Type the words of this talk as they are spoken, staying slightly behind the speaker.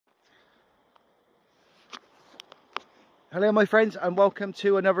Hello my friends and welcome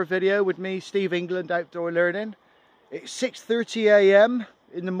to another video with me, Steve England, Outdoor Learning. It's 6:30 AM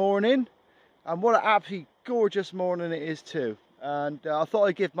in the morning and what an absolutely gorgeous morning it is too. And I thought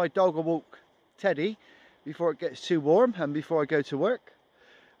I'd give my dog a walk, Teddy, before it gets too warm and before I go to work.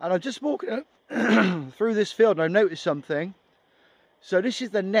 And I'm just walking through this field and I noticed something. So this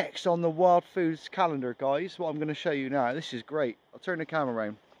is the next on the wild foods calendar, guys, what I'm going to show you now. This is great. I'll turn the camera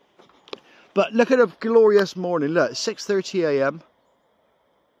around. But look at a glorious morning. Look, 6:30 AM.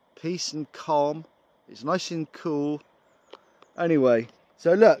 Peace and calm. It's nice and cool. Anyway,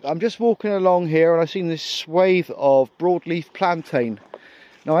 so look, I'm just walking along here and I've seen this swathe of broadleaf plantain.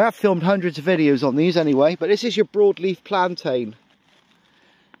 Now I have filmed hundreds of videos on these anyway, but this is your broadleaf plantain.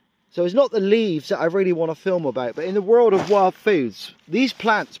 So it's not the leaves that I really want to film about, but in the world of wild foods, these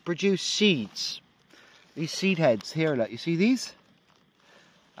plants produce seeds. These seed heads here, look, you see these?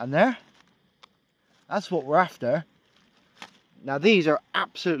 And there? That's what we're after. Now these are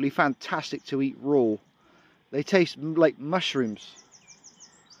absolutely fantastic to eat raw. They taste like mushrooms.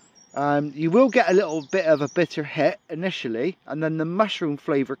 You will get a little bit of a bitter hit initially, and then the mushroom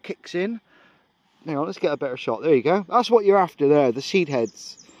flavour kicks in. Hang on, let's get a better shot. There you go. That's what you're after there, the seed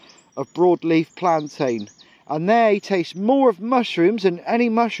heads of broadleaf plantain. And they taste more of mushrooms than any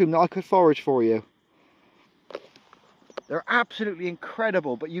mushroom that I could forage for you. They're absolutely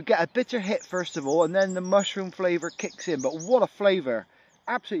incredible, but you get a bitter hit first of all, and then the mushroom flavour kicks in. But what a flavour.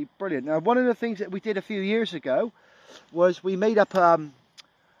 Absolutely brilliant. Now, one of the things that we did a few years ago was we made up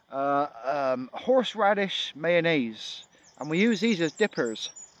horseradish mayonnaise. And we use these as dippers,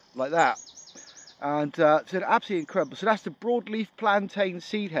 like that. And so they're absolutely incredible. So that's the broadleaf plantain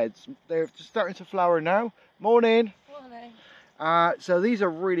seed heads. They're starting to flower now. Morning. Morning. So these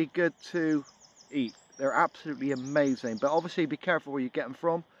are really good to eat. They're absolutely amazing, but obviously be careful where you get them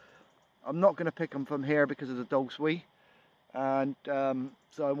from. I'm not going to pick them from here because of the dog's wee, and so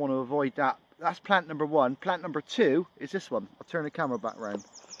I want to avoid that. That's plant number one. Plant number two is this one. I'll turn the camera back around.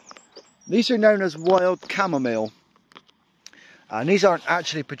 These are known as wild chamomile, and these aren't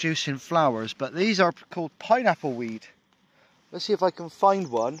actually producing flowers, but these are called pineapple weed. Let's see if I can find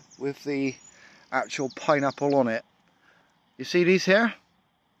one with the actual pineapple on it. You see these here?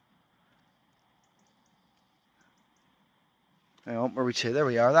 Hang on, where are we to? There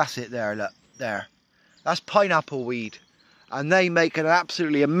we are, that's it there, look, there. That's pineapple weed. And they make an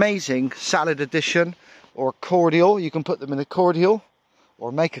absolutely amazing salad addition or cordial. You can put them in a cordial,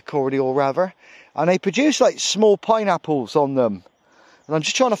 or make a cordial rather. And they produce like small pineapples on them. And I'm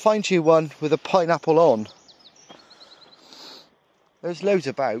just trying to find you one with a pineapple on. There's loads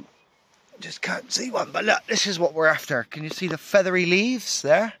about. Just can't see one, but look, this is what we're after. Can you see the feathery leaves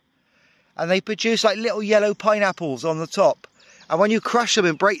there? And they produce like little yellow pineapples on the top. And when you crush them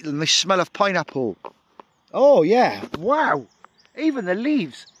and break them, they smell of pineapple. Oh yeah, wow. Even the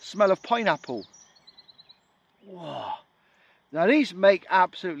leaves smell of pineapple. Whoa. Now these make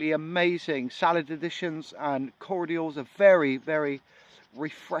absolutely amazing salad additions, and cordials, a very, very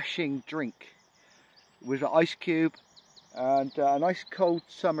refreshing drink with an ice cube and a nice cold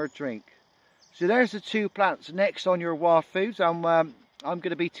summer drink. So there's the two plants next on your wild foods. I'm going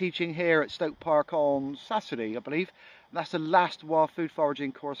to be teaching here at Stoke Park on Saturday, I believe. And that's the last wild food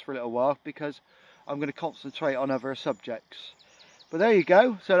foraging course for a little while, because I'm going to concentrate on other subjects. But there you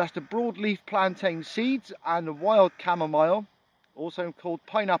go. So that's the broadleaf plantain seeds, and the wild chamomile, also called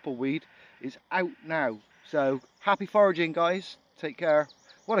pineapple weed, is out now. So happy foraging, guys. Take care.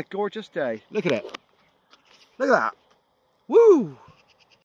 What a gorgeous day. Look at it. Look at that. Woo!